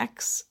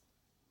ex.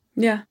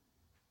 Yeah.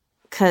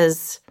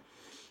 Because,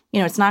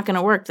 it's not going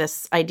to work,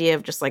 this idea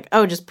of just like,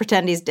 oh, just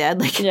pretend he's dead.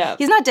 Like,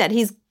 he's not dead.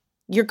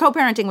 You're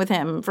co-parenting with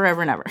him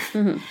forever and ever.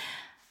 Mm-hmm.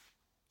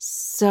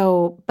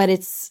 So,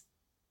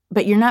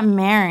 but you're not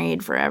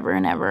married forever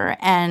and ever.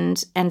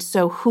 And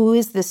so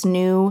what's this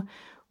new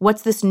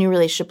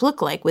relationship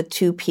look like with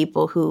two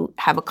people who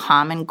have a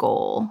common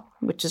goal,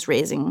 which is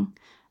raising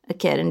a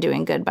kid and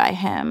doing good by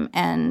him?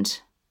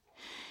 And,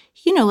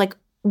 like,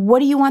 what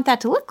do you want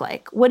that to look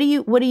like? What do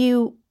you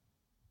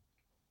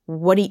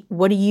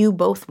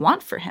both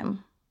want for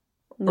him?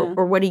 Yeah.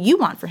 Or what do you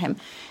want for him?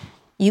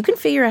 You can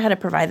figure out how to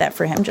provide that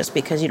for him just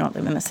because you don't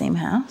live in the same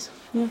house.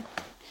 Yeah.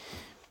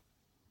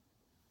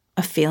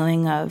 A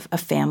feeling of a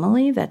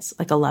family that's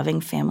like a loving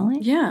family.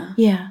 Yeah.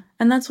 Yeah.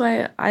 And that's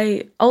why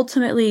I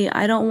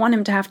don't want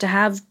him to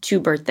have 2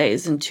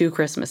 birthdays and 2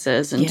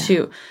 Christmases and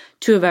two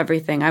of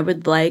everything. I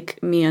would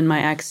like me and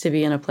my ex to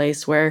be in a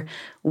place where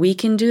we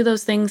can do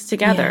those things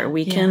together.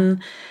 We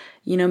can,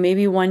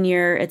 maybe one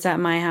year it's at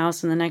my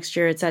house and the next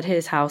year it's at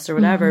his house or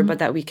whatever, but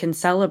that we can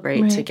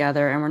celebrate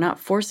together and we're not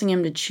forcing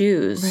him to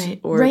choose. Right.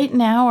 Right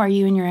now, are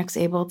you and your ex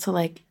able to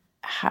like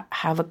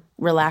have a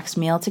relaxed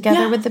meal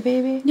together with the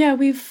baby? Yeah,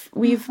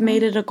 we've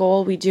made it a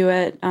goal. We do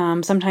it.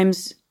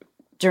 Sometimes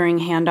during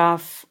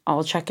handoff,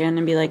 I'll check in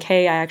and be like,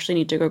 hey, I actually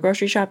need to go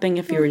grocery shopping.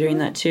 If you were doing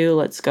that too,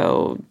 let's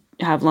go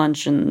have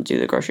lunch and do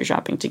the grocery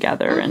shopping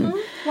together. And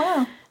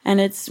wow.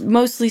 And it's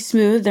mostly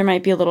smooth. There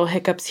might be a little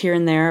hiccups here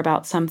and there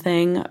about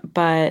something,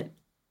 but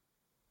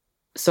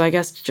so I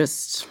guess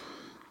just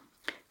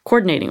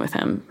coordinating with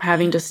him,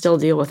 having to still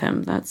deal with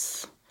him,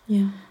 that's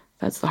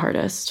the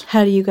hardest.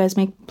 How do you guys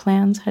make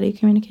plans? How do you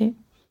communicate?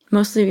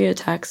 Mostly via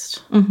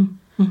text.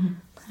 Mm-hmm.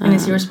 Mm-hmm. And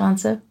is he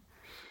responsive?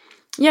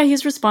 Yeah,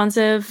 he's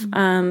responsive.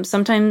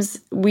 Sometimes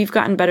we've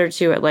gotten better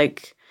too at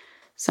like,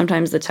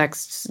 sometimes the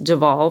texts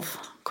devolve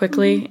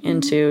quickly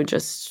into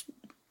just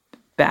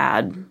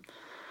bad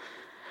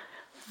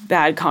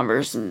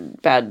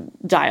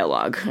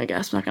dialogue, I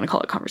guess. I'm not going to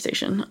call it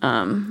conversation.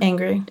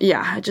 Angry.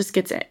 Yeah, it just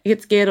gets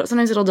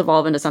sometimes it'll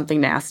devolve into something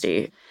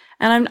nasty.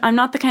 And I'm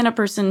not the kind of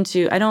person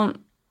I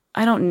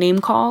don't name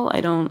call.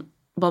 I don't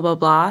blah, blah,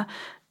 blah.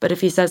 But if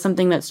he says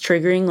something that's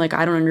triggering, like,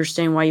 I don't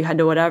understand why you had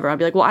to whatever, I'll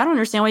be like, well, I don't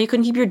understand why you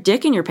couldn't keep your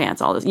dick in your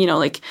pants all this.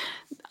 Like,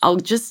 I'll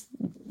just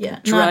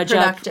drudge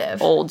up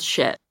old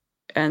shit.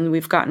 And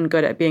we've gotten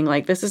good at being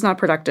like, this is not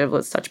productive.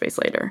 Let's touch base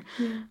later.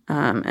 Yeah.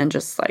 And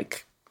just,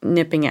 like,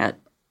 nipping it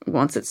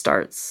once it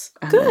starts.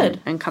 Good.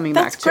 And coming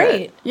back to it. That's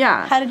great.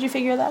 Yeah. How did you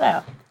figure that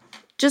out?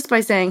 Just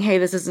by saying, hey,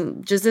 this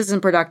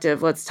isn't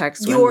productive. Let's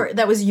text.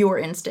 That was your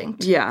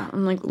instinct. Yeah.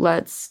 I'm like,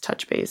 let's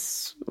touch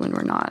base when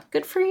we're not.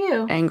 Good for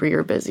you. Angry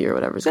or busy or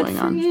whatever's going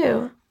on. Good for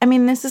you. I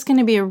mean, this is going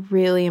to be a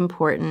really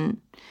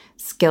important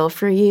skill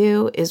for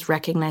you, is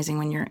recognizing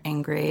when you're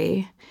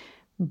angry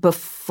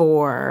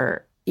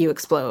before you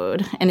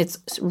explode. And it's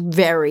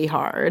very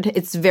hard.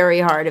 It's very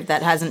hard if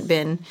that hasn't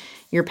been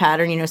your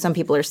pattern. Some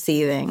people are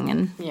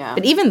seething.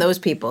 But even those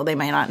people, they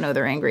might not know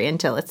they're angry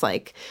until it's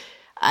like,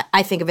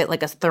 I think of it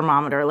like a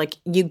thermometer. Like,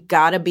 you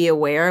got to be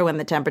aware when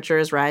the temperature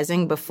is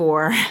rising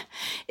before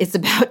it's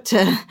about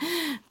to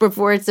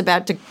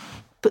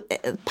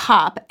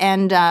pop.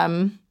 And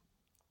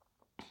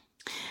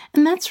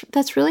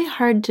that's really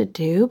hard to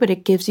do, but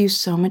it gives you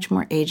so much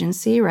more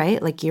agency,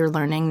 right? Like, you're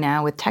learning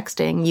now with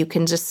texting, you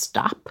can just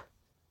stop.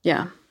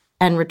 Yeah.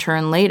 And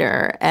return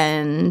later.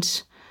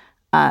 And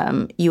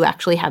you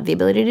actually have the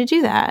ability to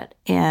do that.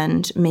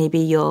 And maybe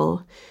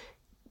you'll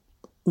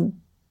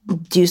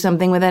do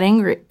something with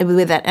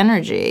that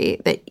energy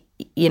that,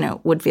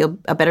 would feel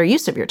a better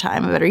use of your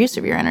time, a better use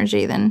of your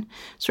energy than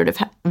sort of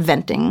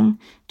venting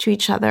to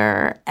each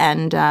other.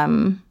 And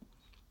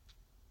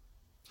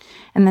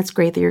that's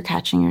great that you're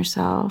catching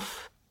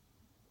yourself.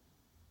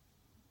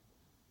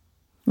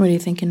 What are you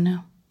thinking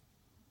now?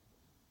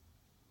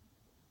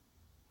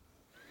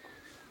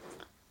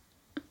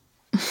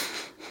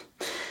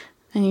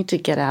 I need to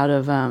get out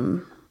of, I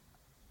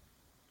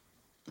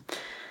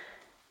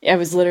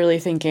was literally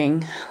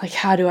thinking, like,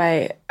 how do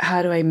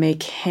I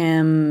make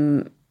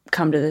him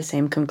come to the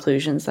same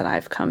conclusions that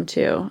I've come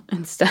to,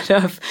 instead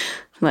of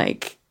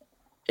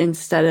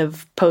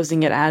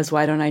posing it as,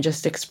 why don't I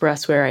just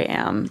express where I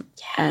am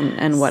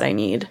and what I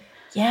need?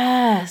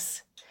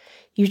 Yes.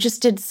 You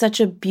just did such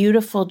a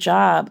beautiful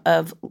job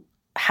of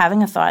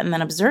having a thought and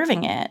then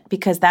observing it,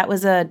 because that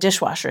was a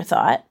dishwasher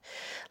thought.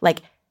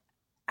 Like,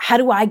 how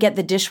do I get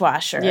the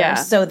dishwasher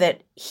so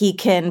that he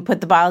can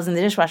put the bottles in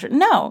the dishwasher?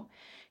 No,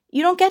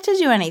 you don't get to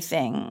do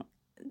anything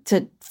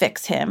to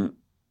fix him.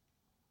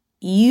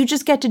 You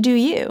just get to do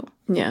you.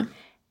 Yeah.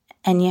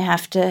 And you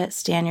have to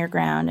stand your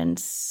ground and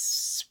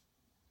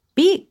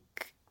speak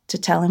to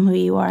tell him who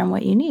you are and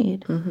what you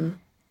need. Mm-hmm.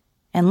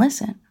 And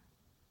listen.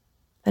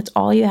 That's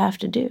all you have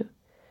to do.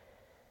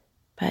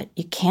 But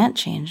you can't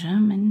change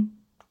him. And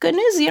good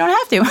news, you don't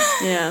have to.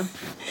 Yeah.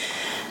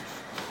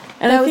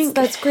 And I think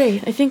that's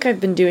great. I think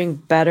I've been doing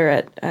better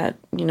at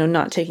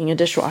not taking a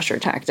dishwasher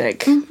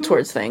tactic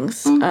towards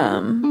things.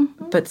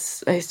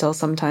 But I still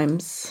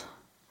sometimes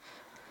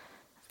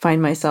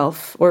find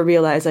myself or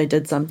realize I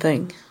did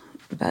something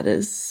that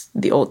is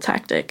the old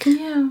tactic.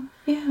 Yeah.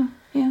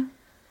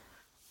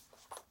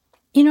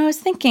 I was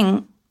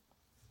thinking,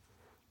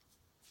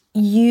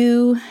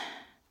 you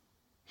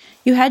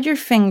had your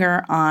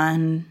finger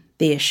on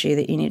the issue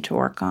that you need to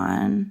work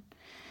on,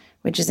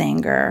 which is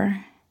anger.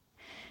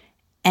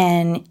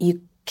 And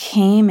you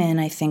came in,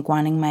 I think,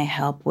 wanting my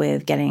help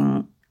with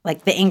getting,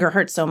 like, the anger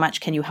hurts so much.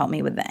 Can you help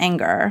me with the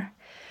anger?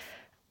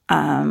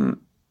 Kind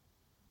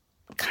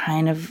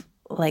of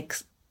like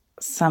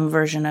some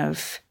version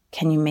of,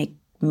 can you make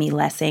me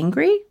less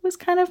angry, was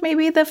kind of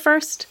maybe the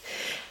first.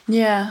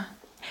 Yeah.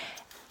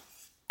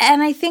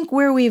 And I think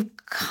where we've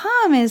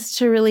come is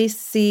to really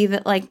see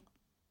that, like,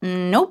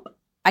 nope,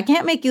 I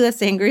can't make you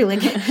less angry.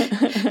 Like,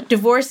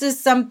 divorce is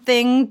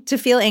something to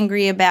feel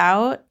angry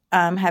about.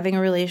 Having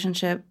a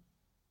relationship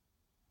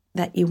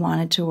that you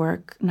wanted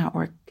to not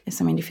work, is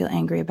something to feel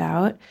angry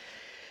about.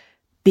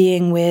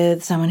 Being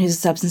with someone who's a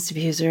substance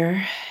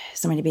abuser is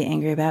something to be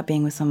angry about.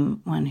 Being with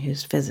someone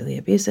who's physically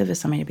abusive is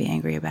something to be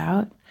angry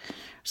about.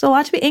 There's a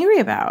lot to be angry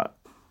about.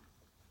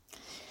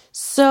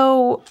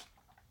 So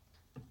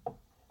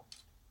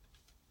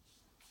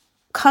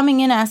coming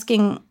in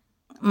asking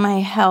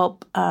my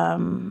help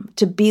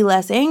to be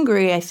less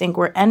angry, I think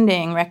we're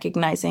ending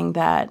recognizing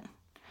that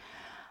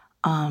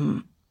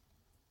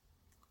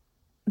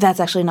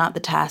that's actually not the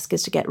task,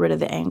 is to get rid of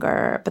the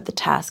anger, but the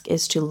task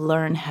is to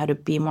learn how to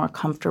be more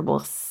comfortable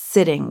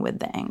sitting with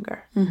the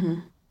anger,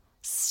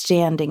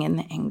 standing in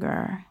the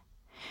anger,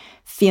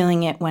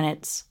 feeling it when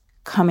it's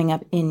coming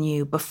up in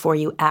you before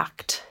you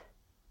act,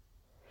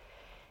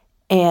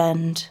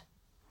 and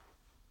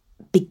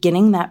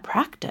beginning that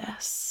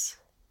practice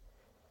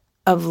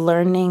of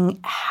learning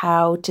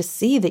how to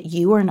see that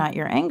you are not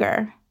your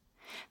anger,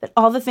 that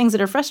all the things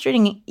that are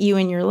frustrating you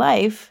in your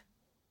life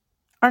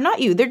are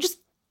not you. They're just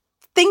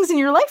things in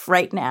your life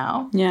right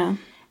now. Yeah.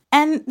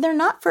 And they're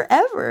not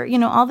forever.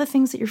 All the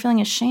things that you're feeling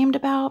ashamed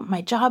about,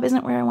 my job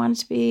isn't where I want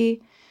it to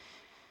be,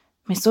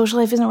 my social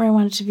life isn't where I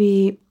want it to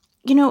be,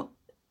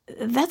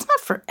 that's not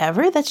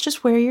forever. That's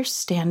just where you're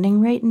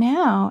standing right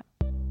now.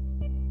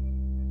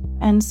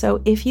 And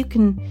so if you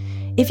can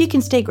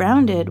stay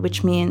grounded,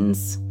 which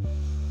means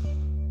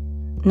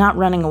not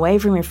running away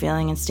from your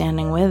feeling and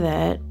standing with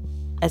it,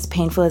 as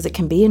painful as it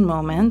can be in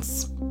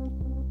moments,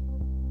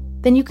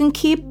 then you can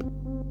keep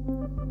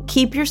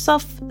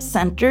yourself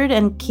centered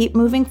and keep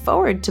moving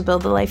forward to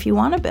build the life you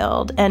want to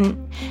build,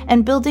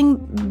 and building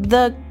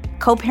the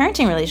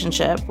co-parenting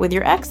relationship with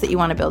your ex that you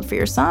want to build for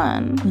your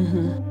son.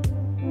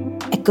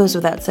 It goes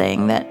without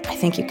saying that I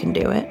think you can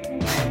do it.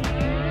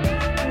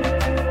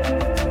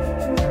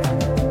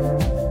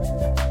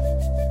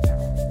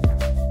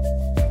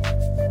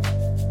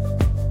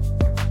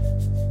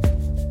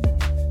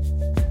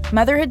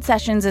 Motherhood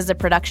Sessions is a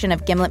production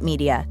of Gimlet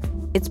Media.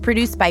 It's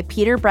produced by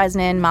Peter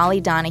Bresnan, Molly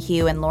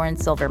Donahue, and Lauren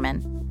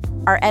Silverman.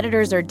 Our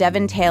editors are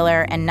Devin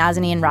Taylor and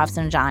Nazanin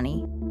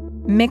Rafsanjani.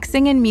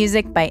 Mixing and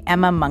music by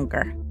Emma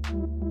Munker.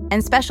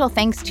 And special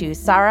thanks to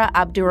Sarah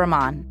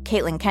Abdurrahman,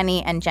 Caitlin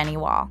Kenny, and Jenny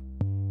Wall.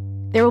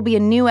 There will be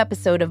a new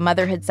episode of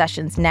Motherhood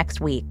Sessions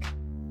next week.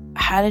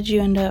 How did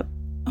you end up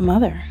a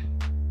mother?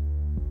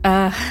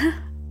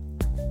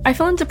 I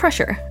fell into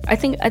pressure. I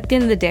think at the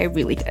end of the day, I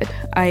really did.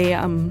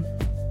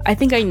 I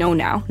think I know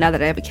now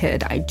that I have a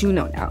kid, I do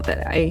know now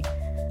that I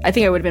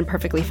think I would have been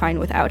perfectly fine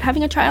without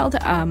having a child,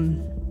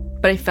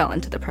 but I fell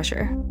into the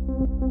pressure.